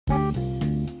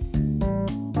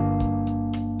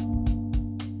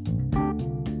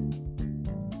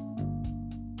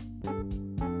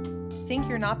think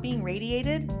you're not being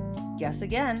radiated? Guess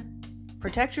again.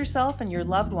 Protect yourself and your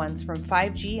loved ones from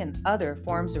 5G and other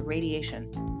forms of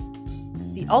radiation.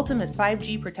 The ultimate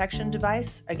 5G protection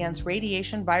device against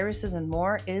radiation, viruses, and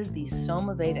more is the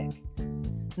Somavedic.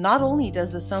 Not only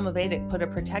does the Somavedic put a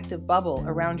protective bubble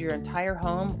around your entire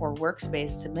home or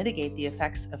workspace to mitigate the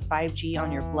effects of 5G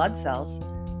on your blood cells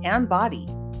and body,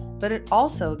 but it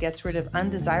also gets rid of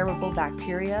undesirable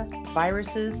bacteria,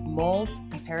 viruses, molds,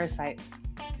 and parasites.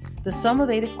 The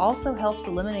Somavedic also helps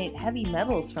eliminate heavy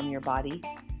metals from your body,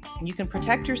 and you can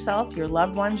protect yourself, your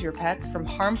loved ones, your pets from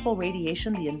harmful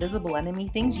radiation, the invisible enemy,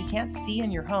 things you can't see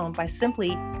in your home by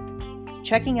simply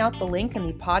checking out the link in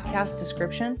the podcast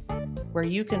description where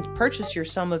you can purchase your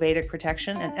Somavedic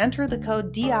protection and enter the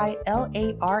code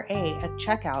DILARA at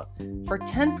checkout for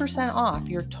 10% off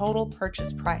your total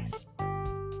purchase price.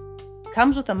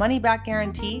 Comes with a money-back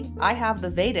guarantee. I have the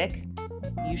Vedic.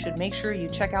 You should make sure you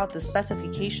check out the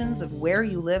specifications of where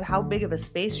you live, how big of a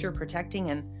space you're protecting,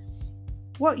 and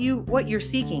what you're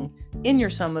seeking in your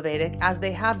Somavedic, as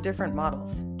they have different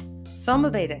models.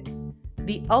 Somavedic,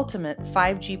 the ultimate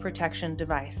 5G protection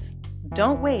device.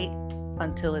 Don't wait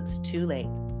until it's too late.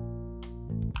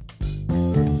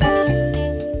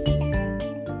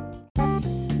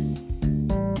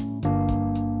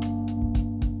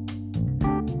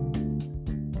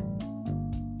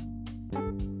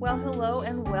 Well, hello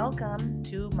and welcome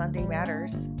to Monday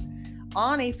Matters.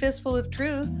 On A Fistful of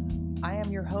Truth, I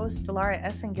am your host, Delara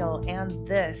Esengil, and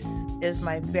this is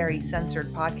my very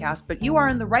censored podcast, but you are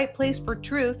in the right place for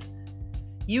truth.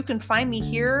 You can find me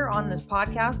here on this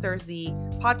podcast. There's the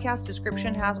podcast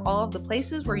description has all of the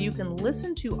places where you can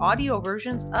listen to audio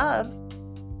versions of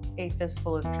A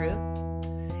Fistful of Truth.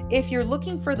 If you're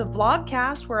looking for the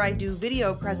vlogcast where I do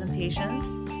video presentations,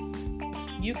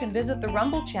 you can visit the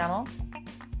Rumble channel.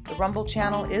 The Rumble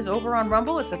channel is over on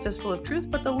Rumble. It's A Fistful of Truth,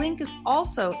 but the link is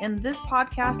also in this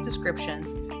podcast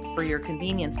description for your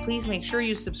convenience. Please make sure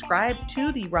you subscribe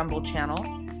to the Rumble channel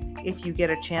if you get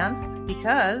a chance,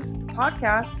 because the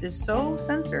podcast is so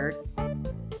censored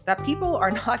that people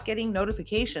are not getting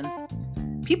notifications.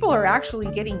 People are actually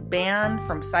getting banned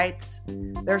from sites.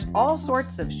 There's all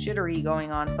sorts of shittery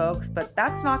going on, folks, but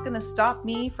that's not going to stop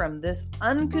me from this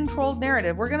uncontrolled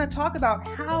narrative. We're going to talk about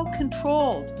how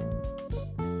controlled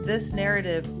this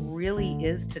narrative really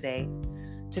is today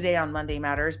on Monday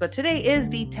Matters. But today is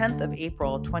the 10th of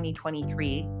April,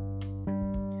 2023.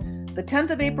 The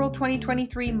 10th of April,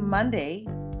 2023, Monday.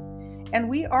 And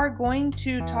we are going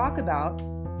to talk about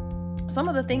some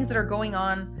of the things that are going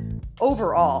on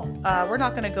overall. We're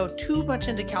not going to go too much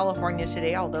into California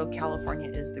today, although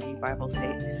California is the revival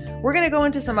state. We're going to go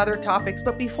into some other topics.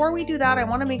 But before we do that, I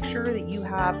want to make sure that you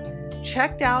have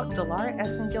checked out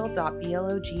delaraesengil.blog,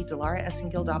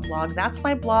 delaraesengil.blog. That's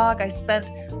my blog. I spent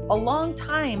a long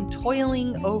time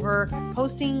toiling over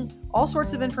posting all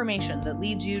sorts of information that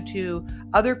leads you to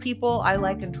other people I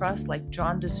like and trust, like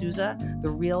John D'Souza, the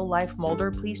real life molder.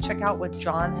 Please check out what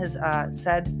John has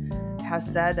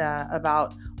said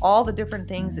about all the different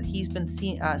things that he's been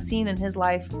seen in his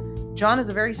life. John is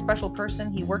a very special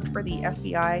person. He worked for the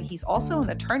FBI. He's also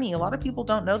an attorney. A lot of people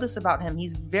don't know this about him.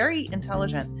 He's very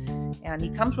intelligent, and he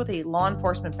comes with a law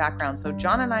enforcement background. So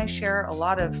John and I share a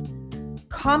lot of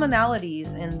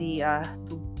commonalities in the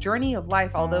journey of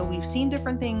life. Although we've seen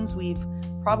different things, we've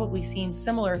probably seen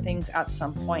similar things at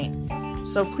some point.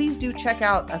 So please do check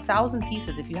out 1,000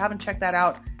 Pieces. If you haven't checked that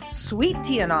out, Sweet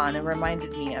Tianon, it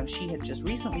reminded me of, she had just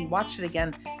recently watched it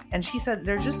again, and she said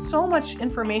there's just so much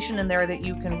information in there that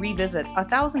you can revisit.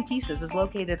 1,000 Pieces is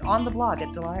located on the blog at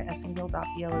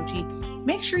delaraesengil.blog.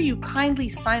 Make sure you kindly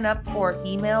sign up for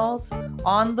emails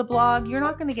on the blog. You're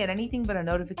not going to get anything but a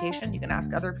notification. You can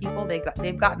ask other people.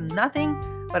 They've gotten nothing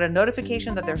but a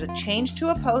notification that there's a change to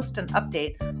a post, an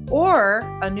update, or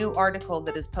a new article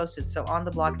that is posted. So on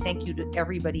the blog, thank you to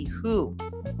everybody who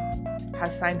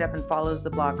has signed up and follows the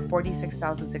blog.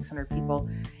 46,600 people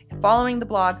following the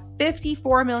blog.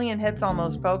 54 million hits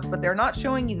almost, folks, but they're not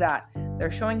showing you that.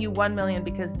 They're showing you 1 million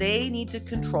because they need to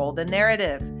control the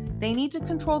narrative. They need to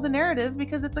control the narrative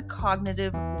because it's a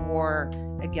cognitive war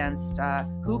against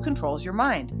who controls your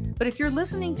mind. But if you're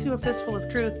listening to A Fistful of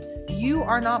Truth, you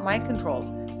are not mind controlled.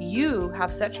 You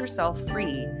have set yourself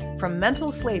free from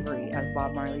mental slavery, as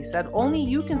Bob Marley said. Only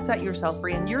you can set yourself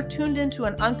free, and you're tuned into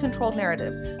an uncontrolled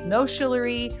narrative. No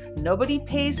shillery. Nobody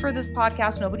pays for this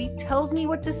podcast. Nobody tells me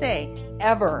what to say,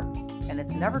 ever. And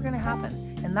it's never going to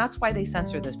happen. And that's why they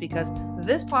censor this, because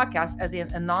this podcast, as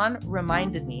Anon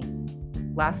reminded me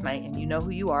last night, and you know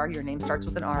who you are, your name starts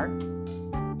with an R.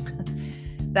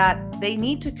 that they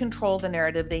need to control the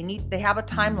narrative. They have a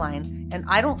timeline, and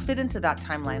I don't fit into that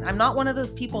timeline. I'm not one of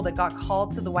those people that got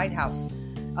called to the White House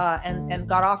and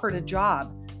got offered a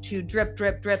job to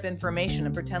drip information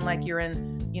and pretend like you're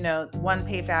in, one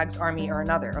PayFag's army or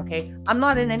another. Okay. I'm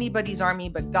not in anybody's army,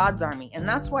 but God's army. And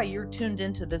that's why you're tuned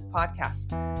into this podcast.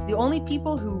 The only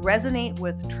people who resonate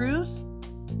with truth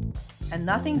and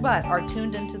nothing but are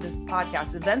tuned into this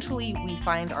podcast. Eventually we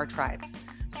find our tribes.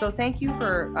 So thank you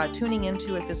for tuning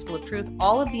into A Fistful of Truth.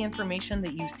 All of the information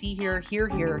that you see here,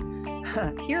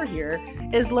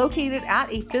 is located at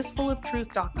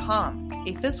afistfuloftruth.com.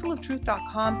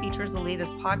 Afistfuloftruth.com features the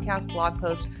latest podcast, blog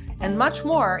posts, and much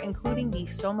more, including the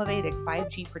Somavedic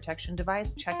 5G protection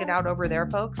device. Check it out over there,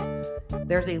 folks.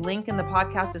 There's a link in the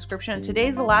podcast description.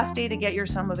 Today's the last day to get your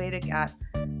Somavedic at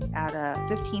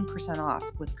 15% off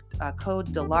with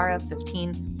code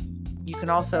DELARA15. You can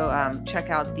also check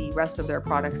out the rest of their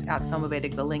products at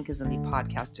Somavedic. The link is in the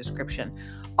podcast description.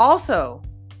 Also,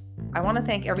 I want to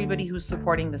thank everybody who's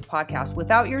supporting this podcast.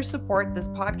 Without your support, this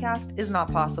podcast is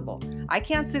not possible. I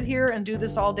can't sit here and do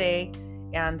this all day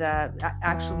and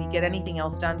actually get anything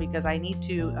else done because I need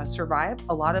to survive.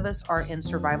 A lot of us are in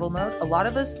survival mode. A lot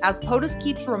of us, as POTUS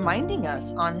keeps reminding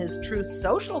us on his Truth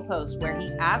Social post where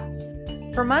he asks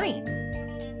for money.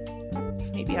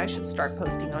 Maybe I should start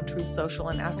posting on Truth Social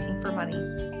and asking for money.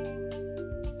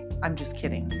 I'm just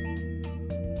kidding.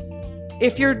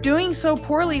 If you're doing so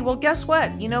poorly, well, guess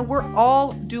what? We're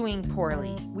all doing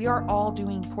poorly. We are all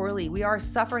doing poorly. We are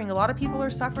suffering. A lot of people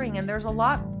are suffering, and there's a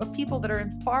lot of people that are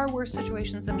in far worse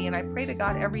situations than me. And I pray to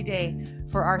God every day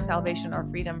for our salvation, our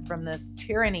freedom from this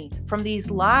tyranny, from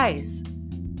these lies.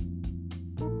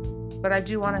 But I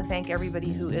do want to thank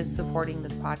everybody who is supporting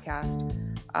this podcast.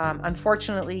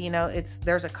 Unfortunately,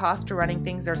 there's a cost to running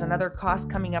things. There's another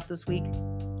cost coming up this week.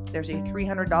 There's a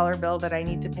 $300 bill that I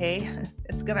need to pay.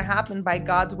 It's going to happen by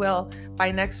God's will by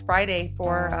next Friday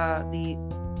for the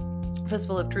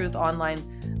Fistful of Truth online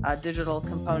digital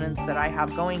components that I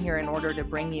have going here in order to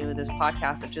bring you this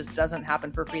podcast. It just doesn't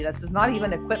happen for free. This is not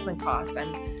even equipment cost.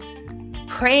 I'm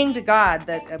praying to God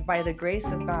that by the grace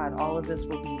of God, all of this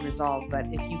will be resolved. But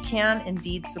if you can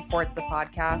indeed support the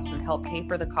podcast and help pay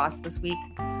for the cost this week,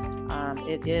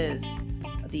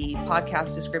 the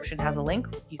podcast description has a link.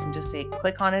 You can just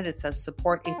click on it. It says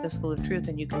support A Fistful of Truth,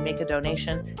 and you can make a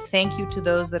donation. Thank you to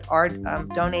those that are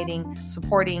donating,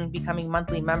 supporting, becoming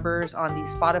monthly members on the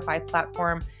Spotify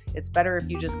platform. It's better if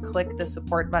you just click the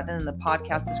support button in the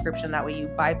podcast description. That way you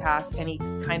bypass any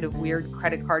kind of weird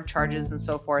credit card charges and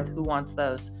so forth. Who wants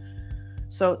those?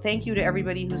 So thank you to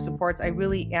everybody who supports. I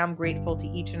really am grateful to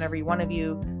each and every one of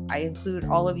you. I include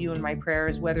all of you in my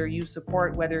prayers, whether you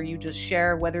support, whether you just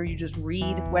share, whether you just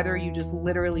read, whether you just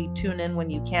literally tune in when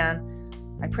you can.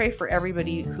 I pray for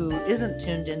everybody who isn't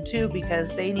tuned in too,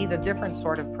 because they need a different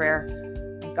sort of prayer.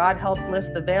 God help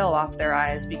lift the veil off their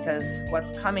eyes, because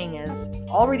what's coming is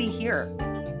already here.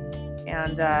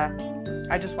 And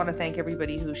I just want to thank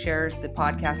everybody who shares the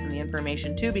podcast and the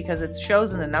information too, because it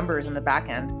shows in the numbers in the back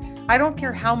end. I don't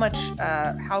care how much,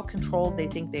 how controlled they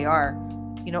think they are.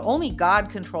 Only God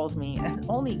controls me, and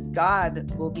only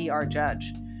God will be our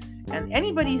judge. And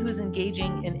anybody who's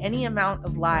engaging in any amount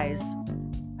of lies,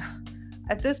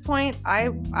 at this point,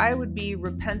 I would be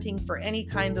repenting for any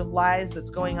kind of lies that's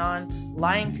going on,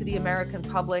 lying to the American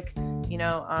public,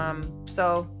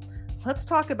 so let's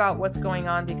talk about what's going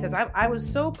on, because I was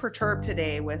so perturbed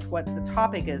today with what the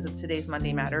topic is of today's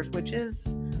Monday Matters, which is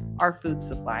our food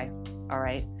supply. All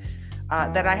right.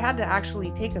 That I had to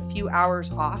actually take a few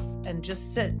hours off and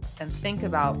just sit and think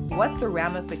about what the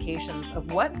ramifications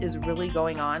of what is really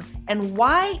going on and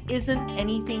why isn't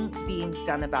anything being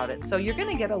done about it. So you're going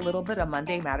to get a little bit of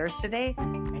Monday Matters today,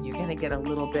 and you're going to get a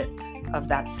little bit of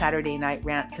that Saturday night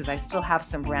rant, because I still have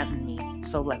some rant in me.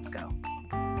 So let's go.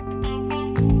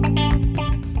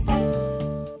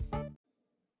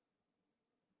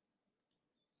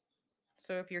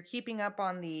 So if you're keeping up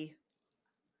on the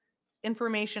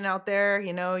information out there,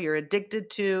 you're addicted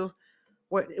to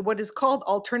what is called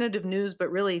alternative news, but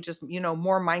really just,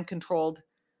 more mind-controlled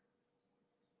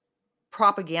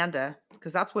propaganda,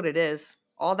 because that's what it is.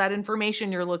 All that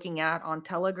information you're looking at on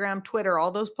Telegram, Twitter,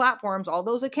 all those platforms, all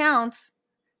those accounts,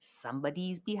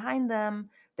 somebody's behind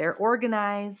them. They're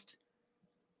organized.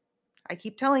 I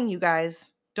keep telling you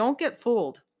guys, don't get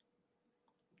fooled.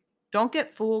 Don't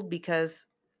get fooled, because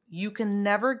you can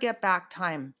never get back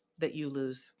time that you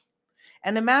lose.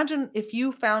 And imagine if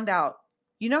you found out,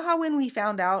 how when we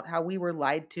found out how we were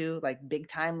lied to, like big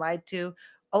time lied to,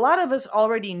 a lot of us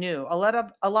already knew. A lot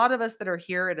of us that are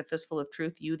here at A Fistful of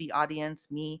Truth, you, the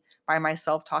audience, me, by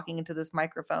myself talking into this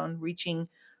microphone, reaching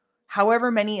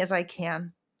however many as I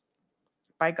can.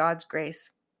 by God's grace.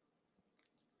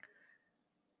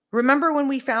 Remember when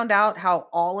we found out how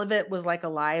all of it was like a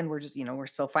lie, and we're just, we're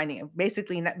still finding it.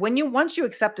 Basically, once you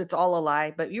accept it's all a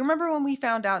lie, but you remember when we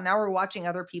found out, now we're watching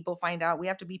other people find out. We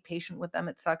have to be patient with them.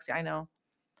 It sucks. I know.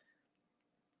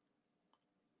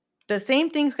 The same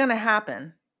thing's going to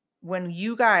happen when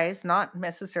you guys, not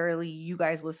necessarily you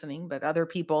guys listening, but other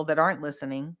people that aren't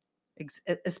listening,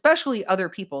 especially other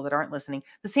people that aren't listening.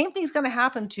 The same thing's going to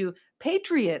happen to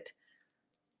patriot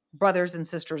brothers and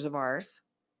sisters of ours.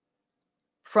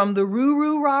 From the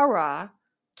roo rah rah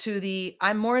to the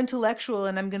I'm more intellectual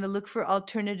and I'm going to look for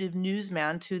alternative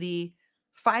newsman to the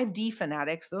 5D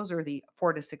fanatics. Those are the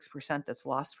 4 to 6% that's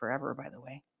lost forever, by the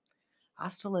way.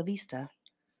 Hasta la vista.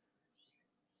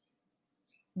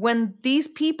 When these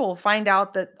people find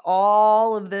out that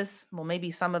all of this, well,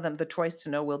 maybe some of them, the choice to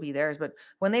know will be theirs, but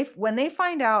when they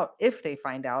find out, if they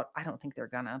find out, I don't think they're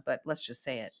gonna, but let's just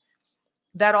say it,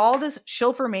 that all this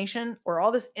shillformation or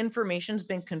all this information's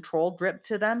been controlled, dripped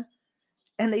to them,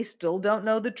 and they still don't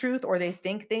know the truth, or they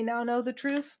think they now know the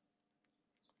truth.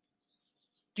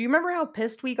 Do you remember how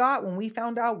pissed we got when we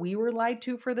found out we were lied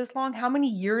to for this long? How many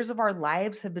years of our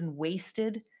lives have been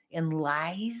wasted in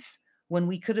lies when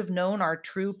we could have known our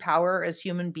true power as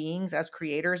human beings, as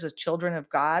creators, as children of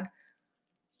God,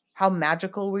 how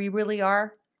magical we really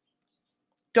are?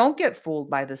 Don't get fooled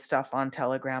by this stuff on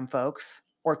Telegram, folks,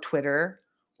 or Twitter,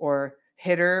 or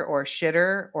Hitter, or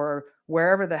Shitter, or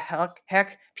wherever the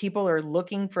heck people are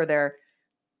looking for their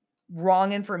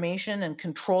wrong information and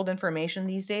controlled information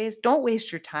these days. Don't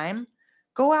waste your time.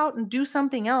 Go out and do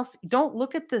something else. Don't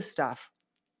look at this stuff.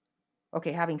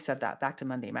 Okay, having said that, back to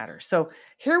Monday Matters. So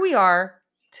here we are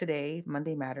today,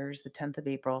 Monday Matters, the 10th of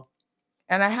April.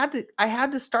 And I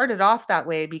had to start it off that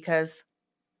way because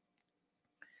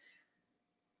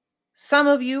some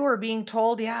of you are being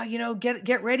told, yeah,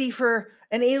 get ready for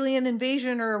an alien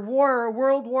invasion or a war or a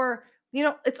world war.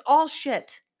 It's all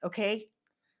shit, okay?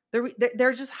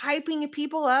 They're just hyping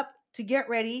people up to get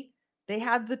ready. They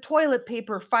had the toilet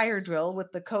paper fire drill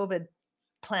with the COVID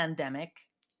pandemic.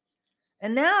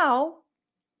 And now,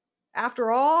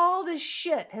 after all this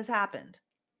shit has happened,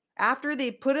 after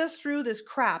they put us through this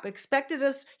crap, expected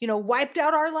us, wiped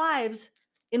out our lives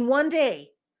in one day,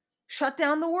 shut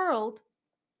down the world,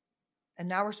 and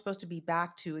now we're supposed to be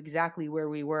back to exactly where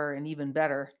we were and even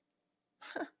better.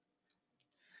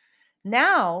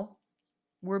 Now,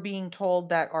 we're being told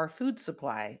that our food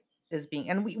supply is being,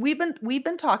 and we've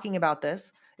been talking about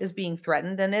this, is being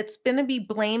threatened, and it's going to be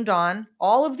blamed on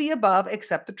all of the above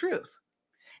except the truth.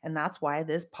 And that's why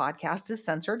this podcast is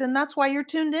censored, and that's why you're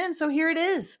tuned in. So here it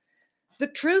is. The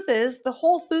truth is the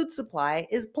whole food supply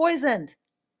is poisoned.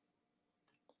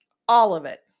 All of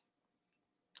it.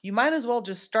 You might as well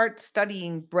just start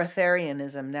studying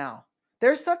breatharianism now.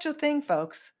 There's such a thing,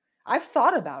 folks. I've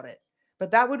thought about it. But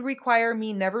that would require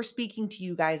me never speaking to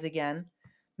you guys again,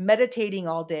 meditating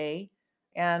all day,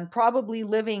 and probably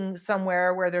living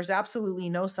somewhere where there's absolutely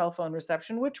no cell phone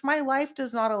reception, which my life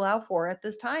does not allow for at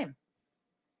this time.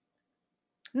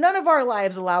 None of our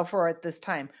lives allow for it this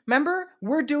time. Remember,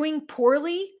 we're doing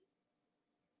poorly.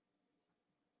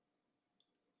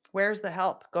 Where's the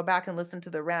help? Go back and listen to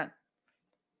the rant.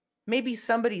 Maybe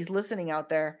somebody's listening out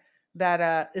there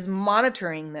that is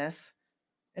monitoring this.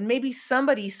 And maybe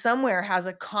somebody somewhere has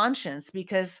a conscience,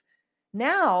 because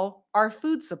now our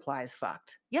food supply is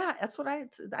fucked. Yeah, that's what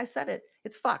I said it.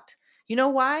 It's fucked. You know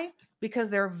why? Because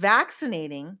they're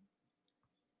vaccinating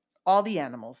all the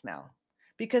animals now.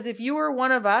 Because if you were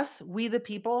one of us, we the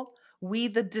people, we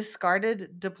the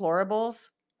discarded deplorables,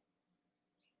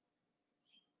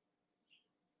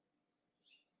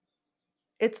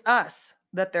 it's us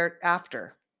that they're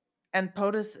after. And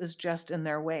POTUS is just in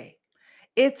their way.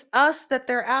 It's us that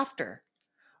they're after.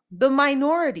 The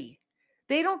minority.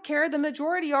 They don't care. The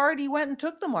majority already went and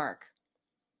took the mark.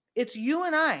 It's you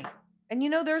and I. And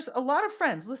there's a lot of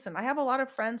friends. Listen, I have a lot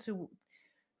of friends who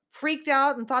freaked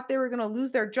out and thought they were going to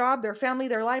lose their job, their family,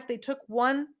 their life. They took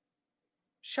one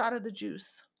shot of the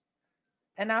juice.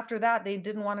 And after that, they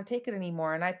didn't want to take it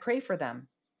anymore. And I pray for them.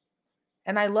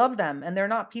 And I love them. And they're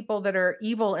not people that are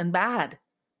evil and bad.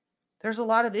 There's a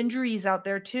lot of injuries out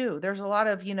there too. There's a lot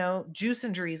of, juice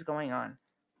injuries going on.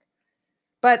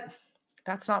 But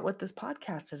that's not what this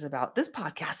podcast is about. This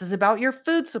podcast is about your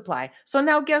food supply. So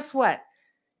now guess what?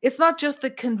 It's not just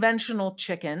the conventional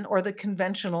chicken or the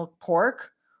conventional pork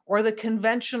or the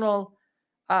conventional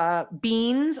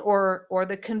beans or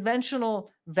the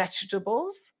conventional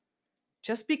vegetables.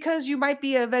 Just because you might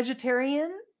be a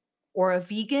vegetarian or a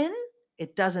vegan,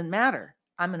 it doesn't matter.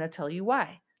 I'm going to tell you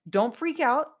why. Don't freak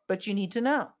out, but you need to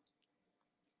know.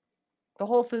 The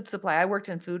whole food supply. I worked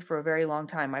in food for a very long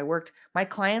time. My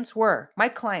clients,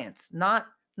 not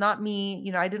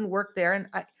me. I didn't work there, and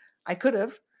I could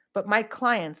have, but my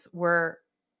clients were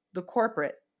the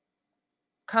corporate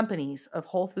companies of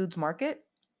Whole Foods Market,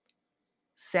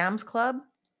 Sam's Club,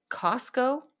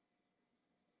 Costco,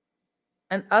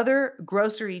 and other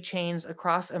grocery chains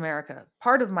across America.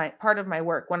 Part of my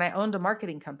work when I owned a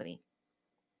marketing company.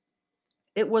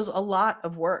 It was a lot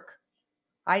of work.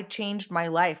 I changed my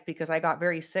life because I got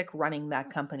very sick running that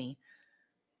company,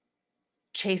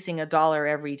 chasing a dollar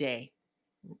every day,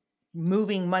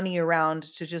 moving money around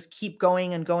to just keep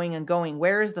going and going and going.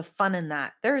 Where is the fun in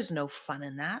that? There is no fun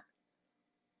in that.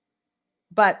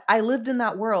 But I lived in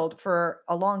that world for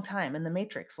a long time in the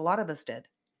Matrix. A lot of us did.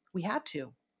 We had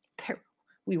to.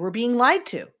 We were being lied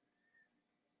to.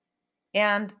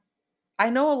 And I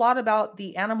know a lot about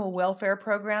the animal welfare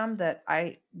program that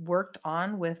I worked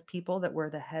on with people that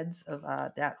were the heads of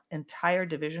that entire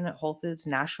division at Whole Foods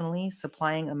nationally,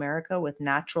 supplying America with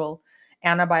natural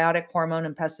antibiotic, hormone,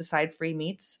 and pesticide-free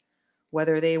meats,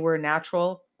 whether they were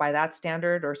natural by that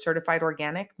standard or certified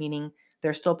organic, meaning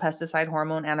they're still pesticide,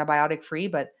 hormone, antibiotic-free,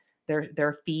 but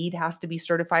their feed has to be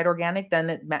certified organic.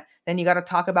 Then you got to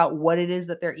talk about what it is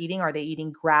that they're eating. Are they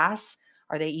eating grass?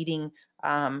 Are they eating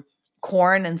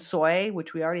corn and soy,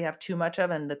 which we already have too much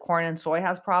of, and the corn and soy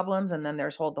has problems. And then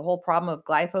there's the whole problem of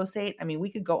glyphosate. I mean,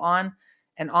 we could go on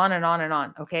and on and on and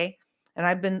on. Okay. And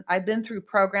I've been through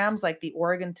programs like the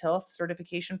Oregon Tilth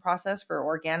certification process for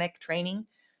organic training.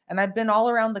 And I've been all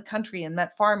around the country and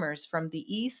met farmers from the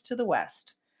east to the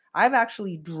west. I've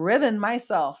actually driven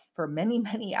myself for many,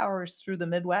 many hours through the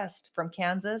Midwest from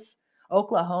Kansas,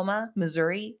 Oklahoma,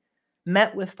 Missouri,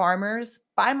 met with farmers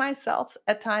by myself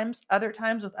at times, other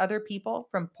times with other people,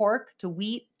 from pork to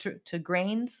wheat to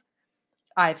grains.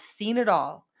 I've seen it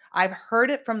all. I've heard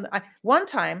it from one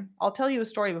time. I'll tell you a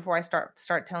story before I start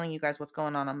telling you guys what's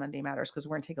going on Monday Matters, because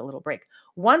we're going to take a little break.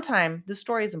 One time, this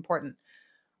story is important.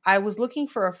 I was looking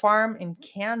for a farm in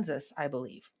Kansas, I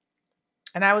believe.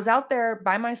 And I was out there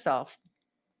by myself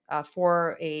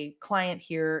for a client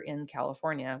here in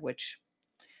California, which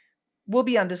will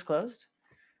be undisclosed.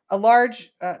 A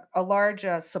large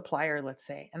supplier, let's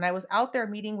say. And I was out there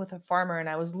meeting with a farmer, and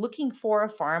I was looking for a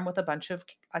farm with a bunch of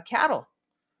cattle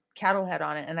head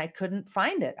on it, and I couldn't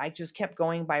find it. I just kept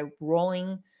going by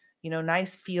rolling,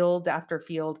 nice field after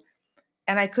field,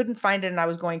 and I couldn't find it, and I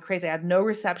was going crazy. I had no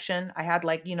reception. I had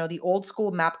the old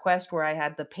school MapQuest where I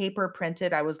had the paper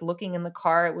printed. I was looking in the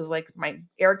car. It was like my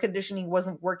air conditioning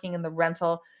wasn't working in the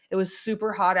rental. It was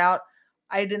super hot out.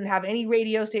 I didn't have any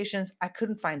radio stations. I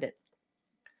couldn't find it.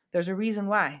 There's a reason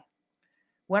why.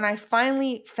 When I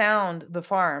finally found the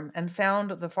farm and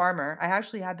found the farmer, I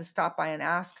actually had to stop by and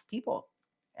ask people,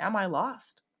 am I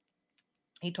lost?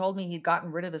 He told me he'd gotten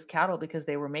rid of his cattle because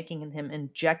they were making him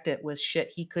inject it with shit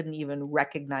he couldn't even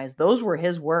recognize. Those were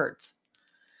his words.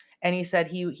 And he said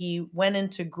he went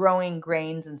into growing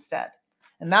grains instead.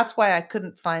 And that's why I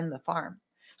couldn't find the farm.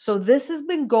 So this has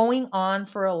been going on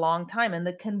for a long time in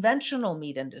the conventional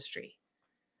meat industry.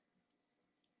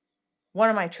 One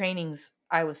of my trainings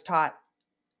I was taught,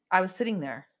 I was sitting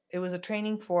there. It was a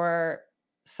training for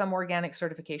some organic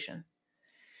certification.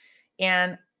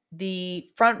 And the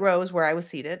front rows where I was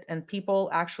seated, and people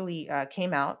actually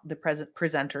came out, the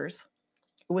presenters,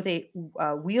 with a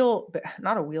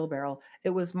not a wheelbarrow. It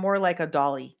was more like a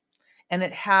dolly. And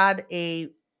it had a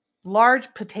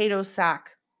large potato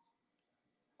sack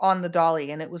on the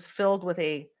dolly, and it was filled with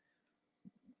a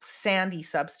sandy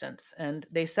substance, and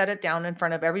they set it down in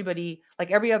front of everybody, like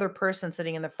every other person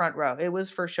sitting in the front row. It was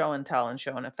for show and tell and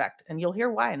show and effect, and you'll hear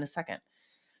why in a second.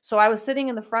 So I was sitting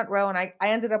in the front row, and I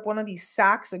ended up one of these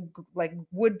sacks of like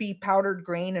would-be powdered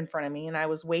grain in front of me, and I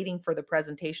was waiting for the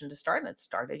presentation to start, and it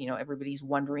started. Everybody's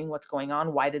wondering what's going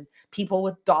on. Why did people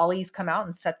with dollies come out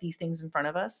and set these things in front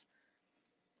of us?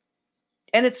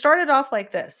 And it started off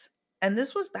like this, and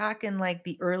this was back in like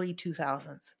the early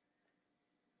 2000s.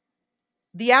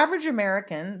 The average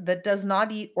American that does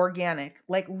not eat organic,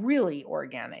 like really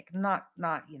organic, not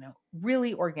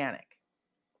really organic.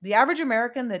 The average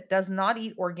American that does not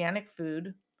eat organic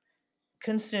food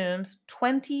consumes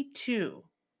 22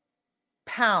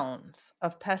 pounds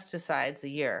of pesticides a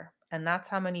year. And that's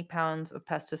how many pounds of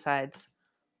pesticides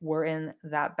were in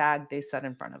that bag they set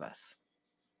in front of us.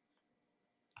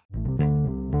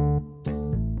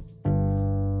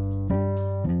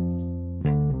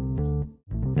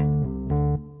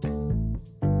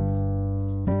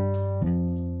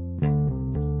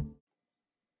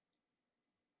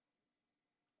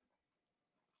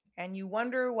 And you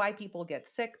wonder why people get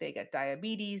sick. They get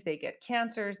diabetes, they get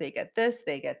cancers, they get this,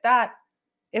 they get that.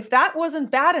 If that wasn't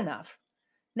bad enough,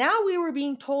 Now we were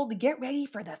being told to get ready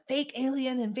for the fake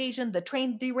alien invasion, the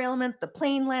train derailment, the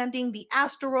plane landing, the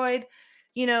asteroid,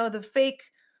 the fake,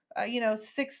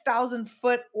 6,000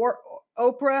 foot or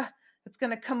Oprah that's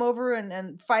going to come over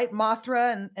and fight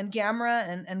Mothra and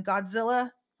Gamera and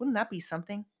Godzilla. Wouldn't that be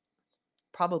something?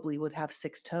 Probably would have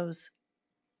 6 toes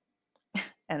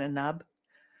and a nub.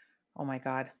 Oh my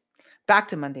God. Back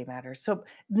to Monday Matters. So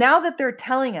now that they're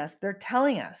telling us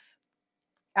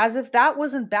as if that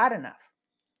wasn't bad enough.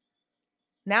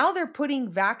 Now they're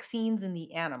putting vaccines in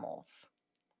the animals.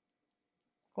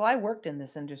 Well, I worked in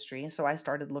this industry, so I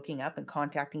started looking up and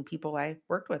contacting people I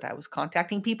worked with. I was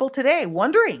contacting people today,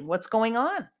 wondering what's going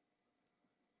on.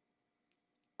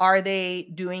 Are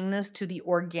they doing this to the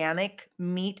organic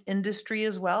meat industry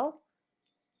as well?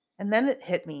 And then it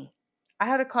hit me. I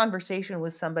had a conversation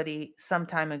with somebody some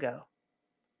time ago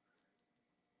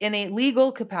in a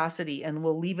legal capacity, and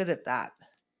we'll leave it at that.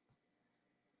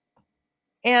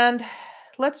 And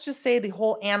let's just say the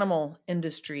whole animal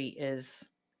industry is,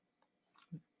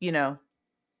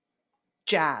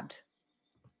 jabbed.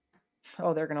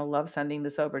 Oh, they're going to love sending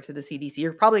this over to the CDC.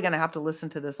 You're probably going to have to listen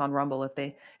to this on Rumble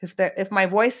if my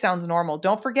voice sounds normal.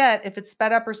 Don't forget, if it's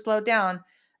sped up or slowed down,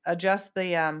 adjust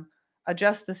the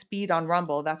speed on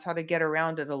Rumble. That's how to get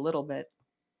around it a little bit.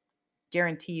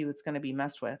 Guarantee you it's going to be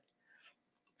messed with.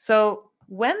 So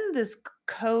when this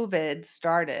COVID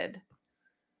started,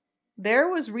 there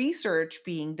was research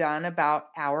being done about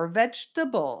our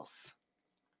vegetables.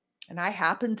 And I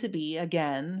happen to be,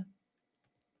 again,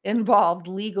 involved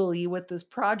legally with this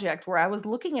project where I was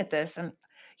looking at this. And,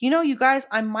 you guys,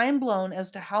 I'm mind blown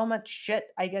as to how much shit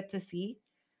I get to see,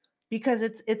 because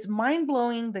it's mind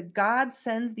blowing that God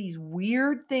sends these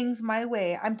weird things my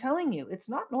way. I'm telling you, it's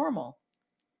not normal.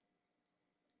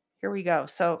 Here we go.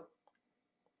 So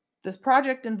this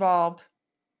project involved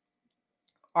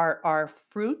our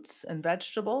fruits and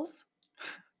vegetables,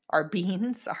 our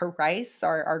beans, our rice,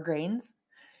 our grains.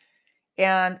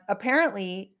 And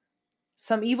apparently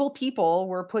some evil people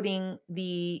were putting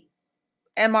the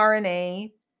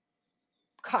mRNA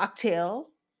cocktail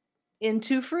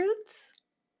into fruits.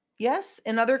 Yes,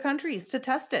 in other countries to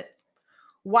test it.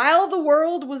 While the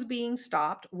world was being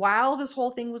stopped, while this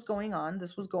whole thing was going on,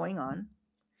 this was going on.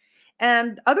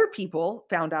 And other people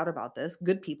found out about this,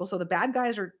 good people. So the bad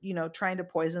guys are, trying to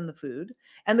poison the food,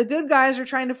 and the good guys are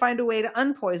trying to find a way to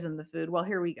unpoison the food. Well,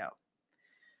 here we go.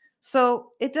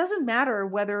 So it doesn't matter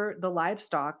whether the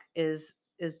livestock is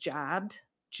jabbed,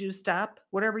 juiced up,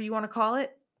 whatever you want to call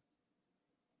it,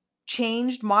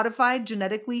 changed, modified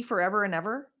genetically forever and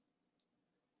ever.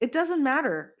 It doesn't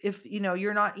matter if,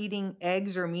 you're not eating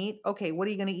eggs or meat. Okay, what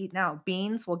are you going to eat now?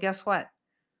 Beans? Well, guess what?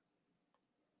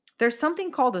 There's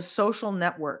something called a social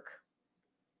network.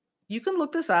 You can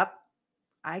look this up.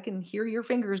 I can hear your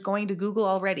fingers going to Google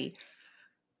already.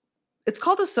 It's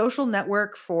called a social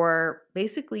network for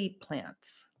basically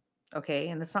plants. Okay,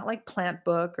 and it's not like Plant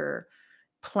Book or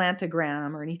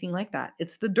Plantagram or anything like that.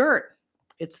 It's the dirt.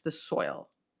 It's the soil.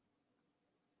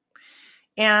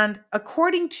 And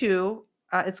according to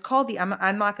it's called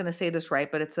I'm not going to say this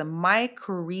right, but it's the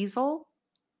mycorrhizal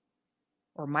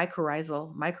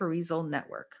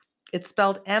network. It's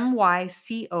spelled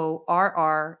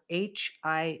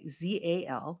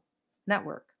MYCORRHIZAL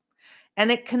network.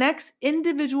 And it connects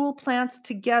individual plants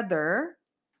together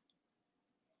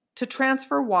to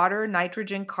transfer water,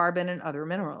 nitrogen, carbon, and other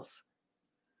minerals.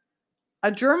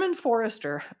 A German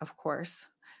forester, of course,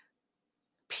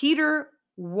 Peter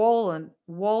Wohlleben,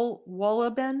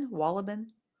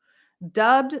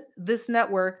 dubbed this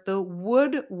network the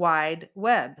Wood Wide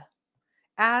Web,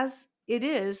 as it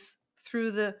is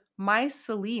through the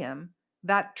mycelium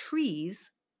that trees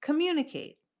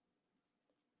communicate.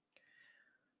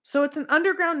 So it's an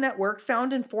underground network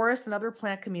found in forests and other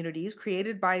plant communities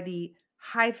created by the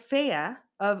hyphaea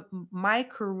of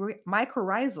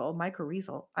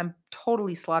mycorrhizal, I'm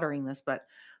totally slaughtering this, but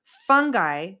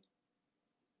fungi.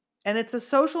 And it's a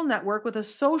social network with a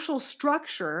social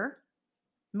structure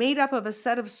made up of a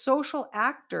set of social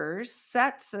actors,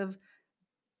 sets of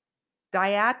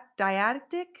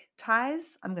dyadic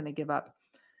ties. I'm going to give up.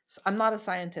 So I'm not a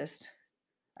scientist.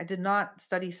 I did not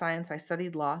study science. I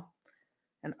studied law,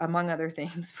 and among other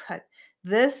things. But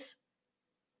this,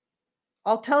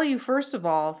 I'll tell you, first of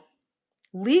all,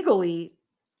 legally,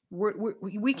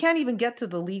 we can't even get to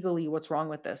the legally what's wrong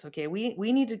with this. Okay, we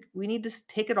need to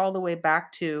take it all the way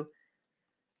back to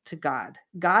God.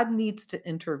 God needs to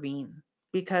intervene,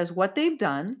 because what they've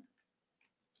done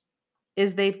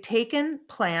is they've taken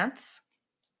plants,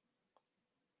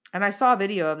 and I saw a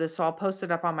video of this, so I'll post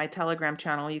it up on my Telegram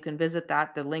channel. You can visit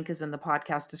that. The link is in the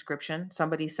podcast description.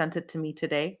 Somebody sent it to me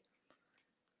today.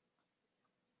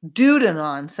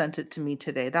 Dudanon sent it to me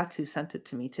today. That's who sent it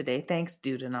to me today. Thanks,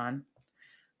 Dudanon.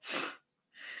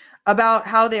 About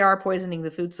how they are poisoning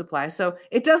the food supply. So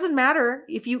it doesn't matter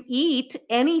if you eat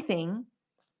anything,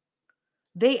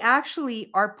 they actually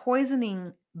are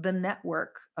poisoning the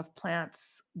network of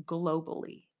plants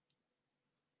globally.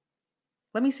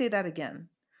 Let me say that again.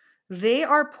 They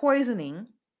are poisoning,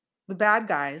 the bad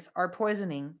guys are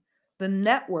poisoning the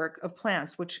network of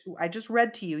plants, which I just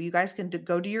read to you. You guys can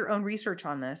go do your own research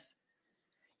on this.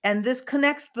 And this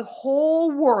connects the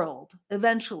whole world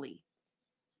eventually.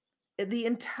 The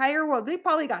entire world. They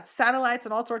probably got satellites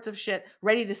and all sorts of shit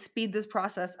ready to speed this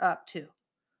process up too.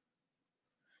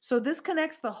 So this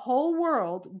connects the whole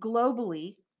world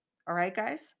globally. All right,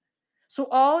 guys? So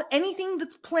anything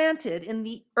that's planted in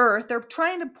the earth, they're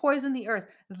trying to poison the earth.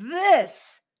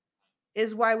 This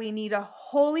is why we need a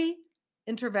holy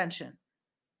intervention.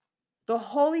 The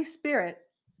Holy Spirit,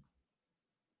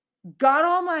 God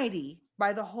Almighty,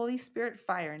 by the Holy Spirit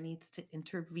fire, needs to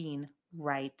intervene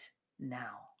right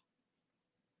now.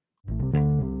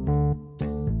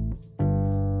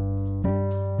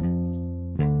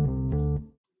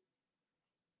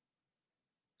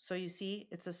 So you see,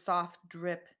 it's a soft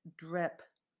drip, drip,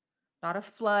 not a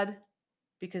flood,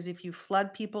 because if you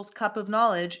flood people's cup of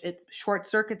knowledge, it short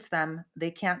circuits them.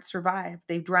 They can't survive.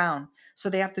 They drown. So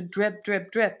they have to drip,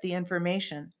 drip, drip the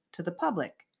information to the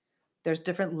public. There's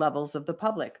different levels of the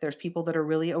public. There's people that are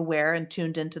really aware and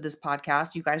tuned into this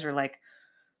podcast. You guys are like,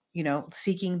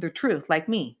 seeking the truth, like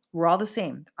me. We're all the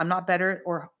same. I'm not better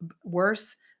or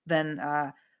worse than,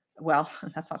 well,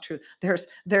 that's not true.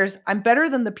 I'm better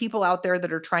than the people out there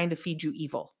that are trying to feed you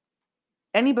evil.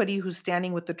 Anybody who's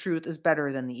standing with the truth is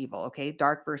better than the evil, okay?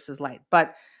 Dark versus light.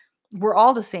 But we're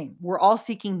all the same. We're all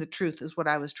seeking the truth, is what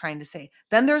I was trying to say.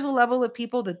 Then there's a level of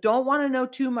people that don't want to know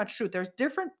too much truth. There's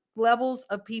different levels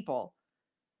of people.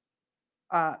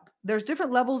 There's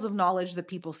different levels of knowledge that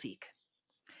people seek.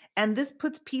 And this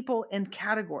puts people in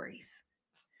categories.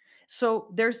 So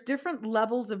there's different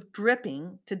levels of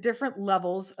dripping to different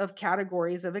levels of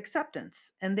categories of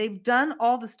acceptance. And they've done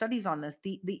all the studies on this.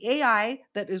 The AI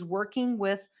that is working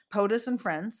with POTUS and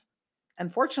friends,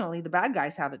 unfortunately, the bad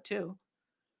guys have it too.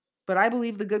 But I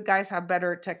believe the good guys have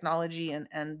better technology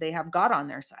and they have God on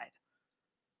their side.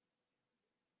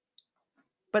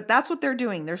 But that's what they're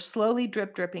doing. They're slowly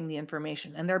dripping the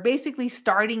information. And they're basically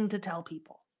starting to tell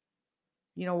people,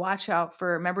 watch out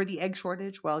for, remember the egg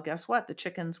shortage? Well, guess what? The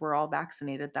chickens were all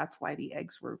vaccinated. That's why the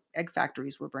egg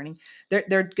factories were burning.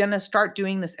 They're going to start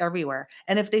doing this everywhere.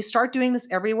 And if they start doing this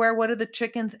everywhere, what do the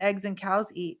chickens, eggs, and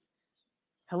cows eat?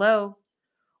 Hello?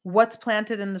 What's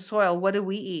planted in the soil? What do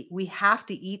we eat? We have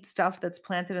to eat stuff that's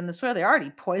planted in the soil. They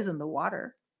already poisoned the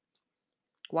water.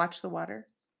 Watch the water.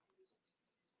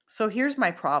 So here's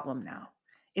my problem now.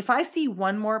 If I see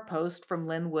one more post from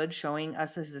Lynn Wood showing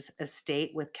us his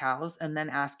estate with cows and then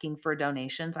asking for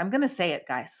donations, I'm going to say it,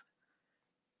 guys.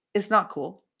 It's not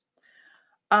cool.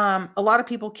 A lot of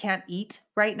people can't eat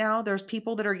right now. There's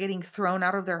people that are getting thrown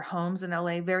out of their homes in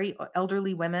LA, very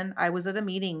elderly women. I was at a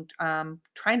meeting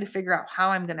trying to figure out how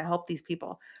I'm going to help these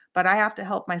people, but I have to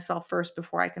help myself first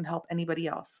before I can help anybody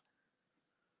else.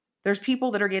 There's people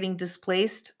that are getting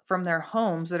displaced from their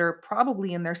homes that are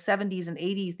probably in their 70s and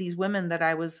 80s. These women that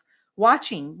I was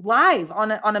watching live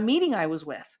on a meeting I was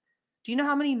with. Do you know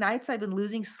how many nights I've been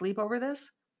losing sleep over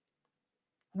this?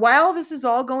 While this is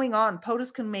all going on,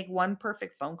 POTUS can make one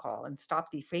perfect phone call and stop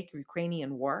the fake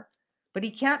Ukrainian war, but he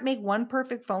can't make one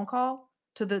perfect phone call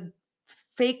to the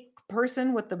fake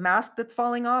person with the mask that's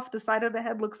falling off the side of the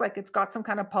head. Looks like it's got some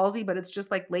kind of palsy, but it's just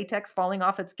like latex falling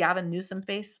off its Gavin Newsom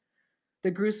face. The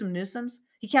gruesome Newsoms.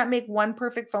 He can't make one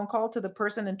perfect phone call to the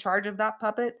person in charge of that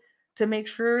puppet to make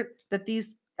sure that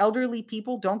these elderly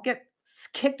people don't get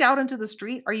kicked out into the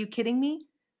street. Are you kidding me?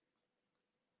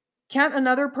 Can't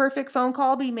another perfect phone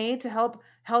call be made to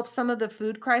help some of the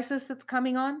food crisis that's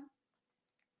coming on?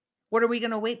 What are we going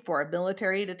to wait for? A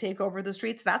military to take over the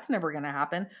streets? That's never going to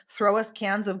happen. Throw us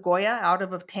cans of Goya out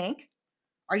of a tank?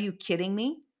 Are you kidding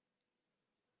me?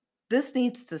 This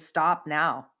needs to stop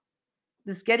now.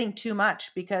 It's getting too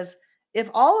much, because if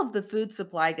all of the food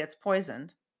supply gets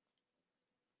poisoned,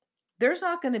 there's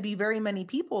not going to be very many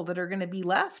people that are going to be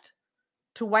left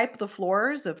to wipe the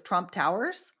floors of Trump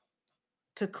Towers,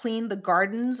 to clean the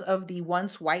gardens of the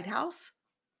once White House,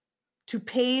 to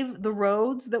pave the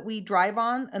roads that we drive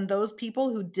on, and those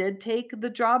people who did take the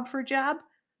job for jab.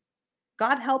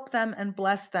 God help them and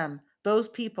bless them. Those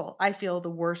people I feel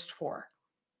the worst for.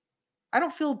 I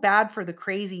don't feel bad for the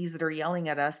crazies that are yelling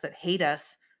at us, that hate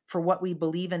us for what we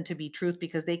believe in to be truth,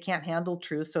 because they can't handle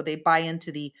truth. So they buy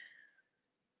into the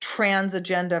trans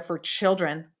agenda for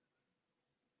children,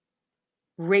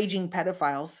 raging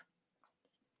pedophiles.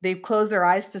 They've closed their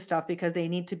eyes to stuff because they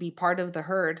need to be part of the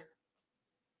herd.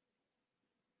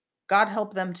 God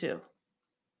help them too.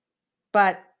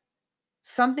 But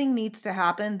something needs to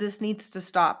happen. This needs to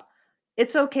stop.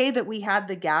 It's okay that we had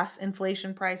the gas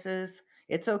inflation prices.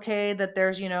 It's okay that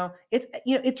there's,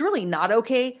 it's really not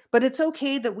okay, but it's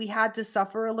okay that we had to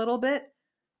suffer a little bit.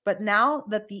 But now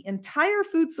that the entire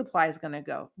food supply is going to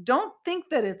go, don't think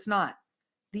that it's not.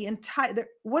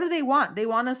 What do they want? They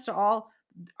want us to all,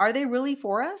 are they really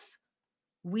for us?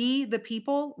 We, the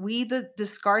people, we, the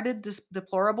discarded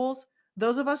deplorables,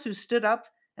 those of us who stood up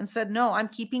and said, no, I'm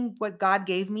keeping what God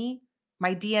gave me,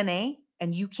 my DNA,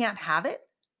 and you can't have it.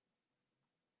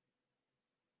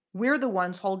 We're the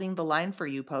ones holding the line for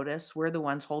you, POTUS. We're the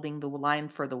ones holding the line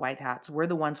for the white hats. We're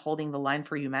the ones holding the line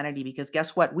for humanity, because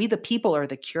guess what? We, the people, are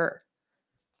the cure.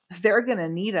 They're going to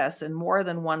need us in more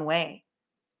than one way.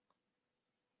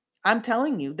 I'm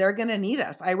telling you, they're going to need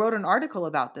us. I wrote an article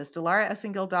about this,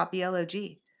 DelaraEssengill.blog.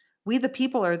 We, the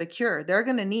people, are the cure. They're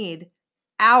going to need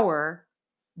our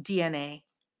DNA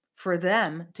for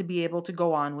them to be able to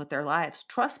go on with their lives.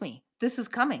 Trust me, this is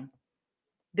coming.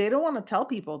 They don't want to tell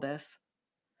people this.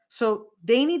 So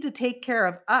they need to take care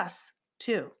of us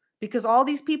too, because all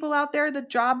these people out there that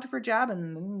jobbed for jab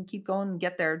and keep going and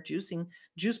get their juice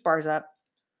bars up,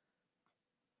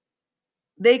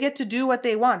 they get to do what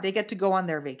they want. They get to go on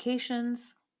their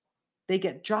vacations. They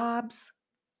get jobs.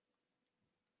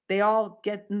 They all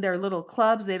get in their little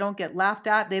clubs. They don't get laughed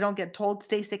at. They don't get told,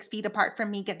 stay 6 feet apart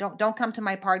from me. Don't come to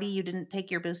my party. You didn't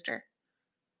take your booster.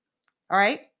 All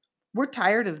right. We're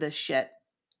tired of this shit.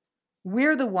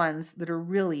 We're the ones that are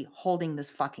really holding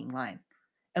this fucking line.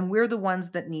 And we're the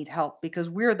ones that need help, because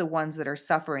we're the ones that are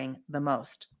suffering the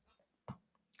most.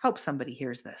 Hope somebody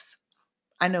hears this.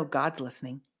 I know God's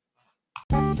listening.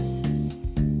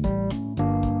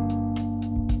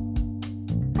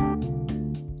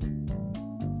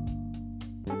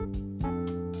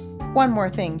 One more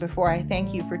thing before I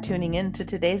thank you for tuning in to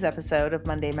today's episode of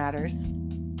Monday Matters.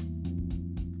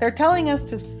 They're telling us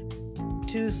to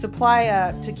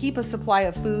keep a supply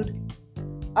of food,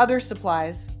 other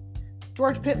supplies.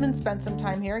 George Pittman spent some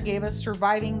time here, gave us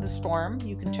Surviving the Storm.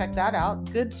 You can check that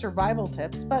out. Good survival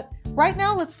tips. But right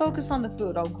now, let's focus on the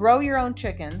food. Grow your own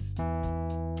chickens.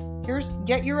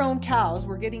 Get your own cows.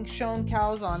 We're getting shown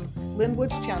cows on Lynn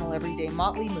Wood's channel every day,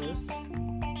 Motley Moose.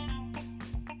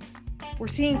 We're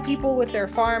seeing people with their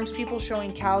farms, people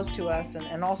showing cows to us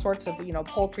and all sorts of,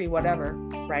 poultry, whatever,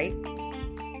 right?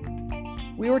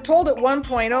 We were told at one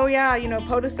point, oh yeah,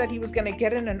 POTUS said he was going to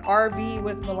get in an RV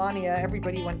with Melania.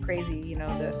 Everybody went crazy.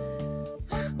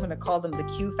 I'm going to call them the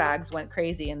Q fags went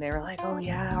crazy. And they were like, oh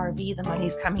yeah, RV, the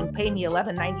money's coming. Pay me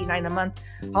 $11.99 a month.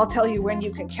 I'll tell you when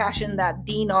you can cash in that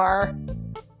dinar.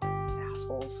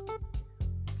 Assholes.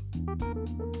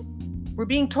 We're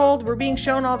being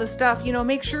shown all this stuff.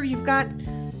 Make sure you've got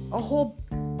a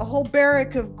whole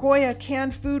barrack of Goya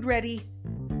canned food ready.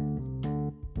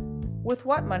 With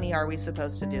what money are we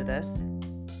supposed to do this?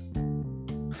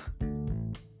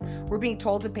 We're being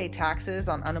told to pay taxes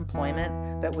on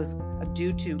unemployment that was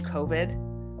due to COVID.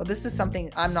 Well, this is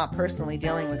something I'm not personally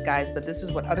dealing with, guys, but this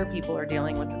is what other people are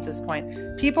dealing with at this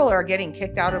point. People are getting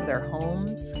kicked out of their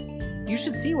homes. You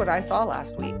should see what I saw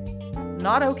last week.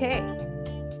 Not okay.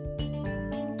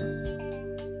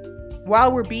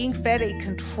 While we're being fed a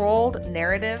controlled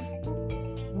narrative,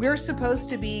 we're supposed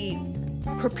to be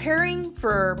preparing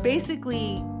for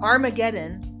basically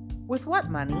Armageddon with what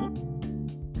money?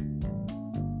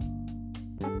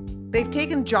 They've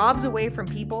taken jobs away from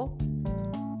people.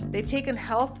 They've taken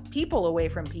people away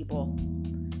from people.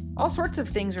 All sorts of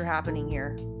things are happening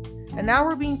here. And now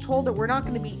we're being told that we're not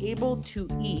going to be able to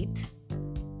eat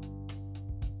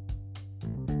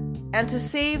and to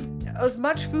save as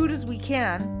much food as we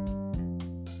can.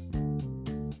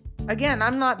 Again,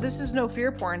 this is no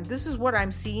fear porn. This is what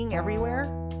I'm seeing everywhere.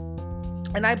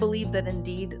 And I believe that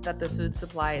indeed that the food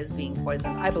supply is being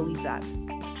poisoned. I believe that.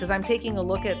 Because I'm taking a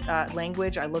look at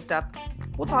language. I looked up,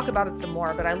 we'll talk about it some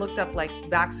more, but I looked up like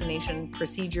vaccination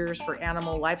procedures for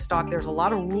animal livestock. There's a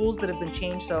lot of rules that have been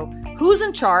changed. So who's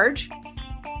in charge?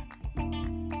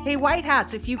 Hey, white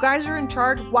hats, if you guys are in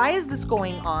charge, why is this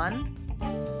going on?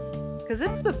 Because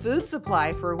it's the food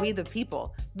supply for we the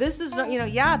people. This is not,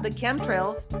 the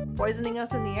chemtrails poisoning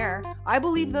us in the air. I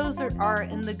believe those are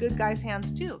in the good guys' hands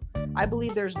too. I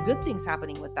believe there's good things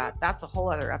happening with that. That's a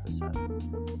whole other episode.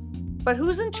 But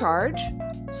who's in charge?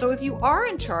 So if you are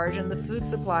in charge and the food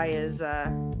supply is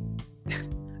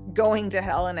going to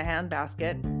hell in a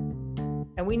handbasket,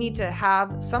 and we need to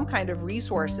have some kind of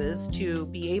resources to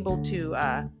be able to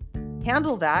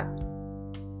handle that,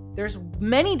 there's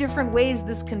many different ways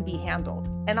this can be handled.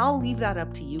 And I'll leave that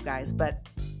up to you guys, but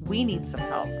we need some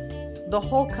help. The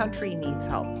whole country needs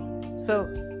help.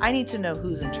 So I need to know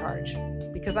who's in charge,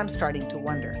 because I'm starting to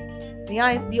wonder.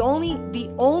 The only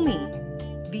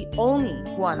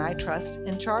one I trust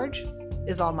in charge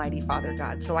is Almighty Father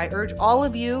God. So I urge all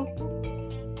of you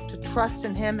to trust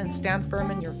in Him and stand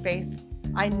firm in your faith.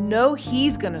 I know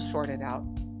He's going to sort it out,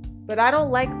 but I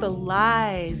don't like the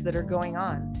lies that are going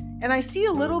on. And I see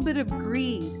a little bit of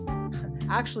greed.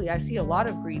 Actually, I see a lot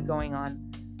of greed going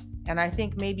on. And I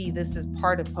think maybe this is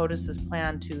part of POTUS's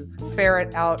plan to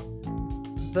ferret out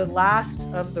the last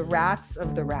of the rats,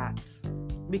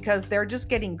 because they're just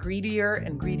getting greedier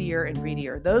and greedier and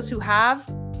greedier. Those who have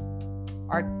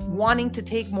are wanting to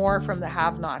take more from the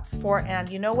have-nots. And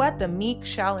you know what? The meek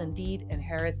shall indeed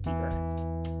inherit the earth.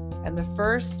 And the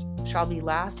first shall be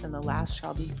last, and the last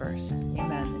shall be first.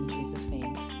 Amen. In Jesus'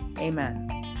 name. Amen.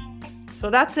 So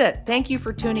that's it. Thank you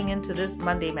for tuning into this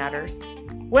Monday Matters.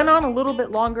 Went on a little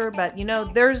bit longer, but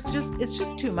it's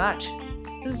just too much.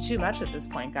 This is too much at this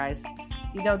point, guys.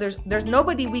 There's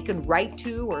nobody we can write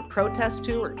to or protest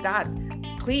to, or God,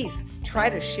 please try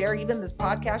to share even this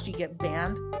podcast. You get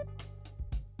banned.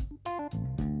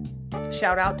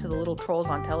 Shout out to the little trolls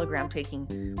on Telegram taking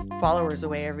followers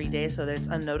away every day so that it's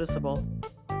unnoticeable.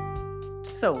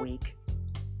 So weak.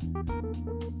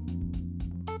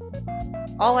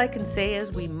 All I can say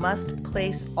is we must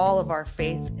place all of our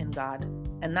faith in God.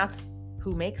 And that's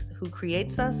who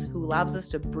creates us, who allows us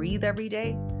to breathe every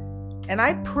day. And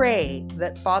I pray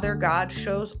that Father God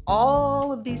shows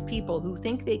all of these people who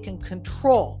think they can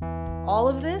control all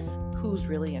of this, who's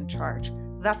really in charge.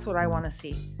 That's what I want to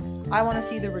see. I want to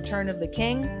see the return of the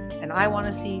King, and I want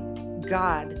to see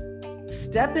God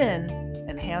step in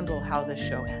and handle how this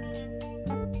show ends.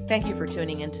 Thank you for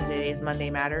tuning in to today's Monday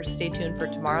Matters. Stay tuned for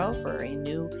tomorrow for a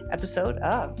new episode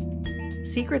of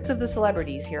Secrets of the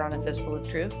Celebrities here on A Fistful of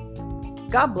Truth.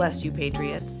 God bless you,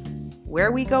 Patriots.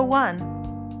 Where we go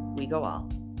one, we go all.